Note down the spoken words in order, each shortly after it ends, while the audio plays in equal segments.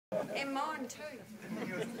And mine too.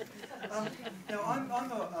 Now, I'm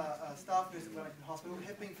a staff nurse at Wellington Hospital,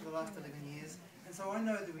 have been for the last 11 years, and so I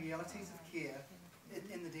know the realities of care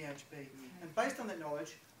in the DHB. And based on that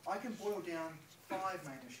knowledge, I can boil down 5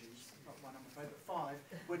 main issues, not one I'm afraid, but 5,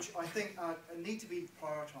 which I think need to be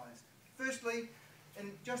prioritised. Firstly,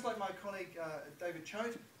 and just like my colleague David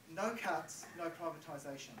Choate, no cuts, no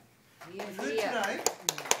privatisation. Yeah, We've heard today,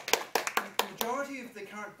 the majority of the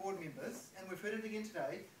current board members, and we've heard it again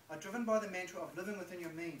today, are driven by the mantra of living within your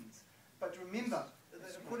means. But remember,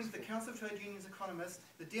 that according to the Council of Trade Unions economists,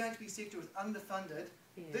 the DHB sector was underfunded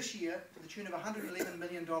this year to the tune of $111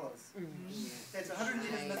 million. That's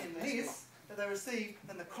 $111 million less that they receive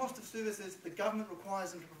than the cost of services the government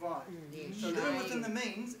requires them to provide. So living within the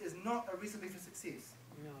means is not a recipe for success.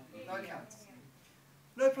 No cuts.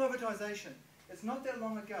 No privatisation. It's not that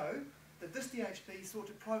long ago that this DHB sought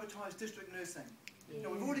to privatise district nursing.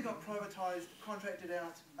 Now, we've already got privatised, contracted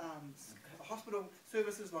out hospital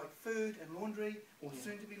services like food and laundry, or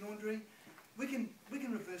soon to be laundry. We can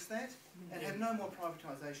reverse that and have no more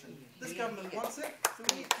privatisation. This government wants it, so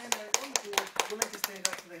we need candidates on the board willing to stand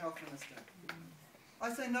up to the health minister.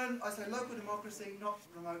 I say local democracy, not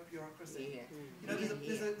remote bureaucracy. You know,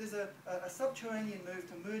 there's a subterranean move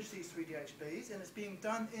to merge these 3 DHBs, and it's being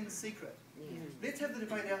done in secret. Let's have the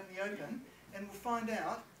debate out in the open, and we'll find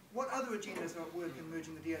out what other agendas are at work in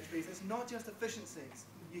merging the DHBs. It's not just efficiencies.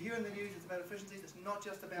 You hear in the news it's about efficiencies, it's not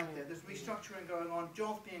just about that. There's restructuring going on,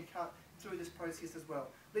 jobs being cut through this process as well.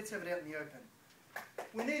 Let's have it out in the open.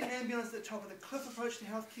 We need an ambulance at the top of the cliff approach to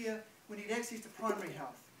healthcare. We need access to primary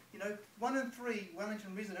health. You know, 1 in 3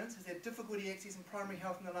 Wellington residents has had difficulty accessing primary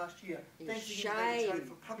health in the last year. Thanks again to David Choate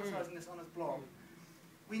for publicising this on his blog.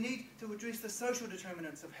 We need to address the social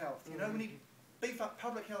determinants of health. You know, we need to beef up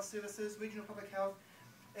public health services, regional public health,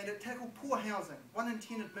 and to tackle poor housing. 1 in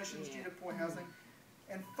 10 admissions due to poor housing.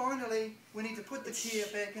 And finally, we need to put the care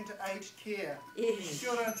back into aged care.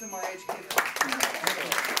 Shout out to my aged care.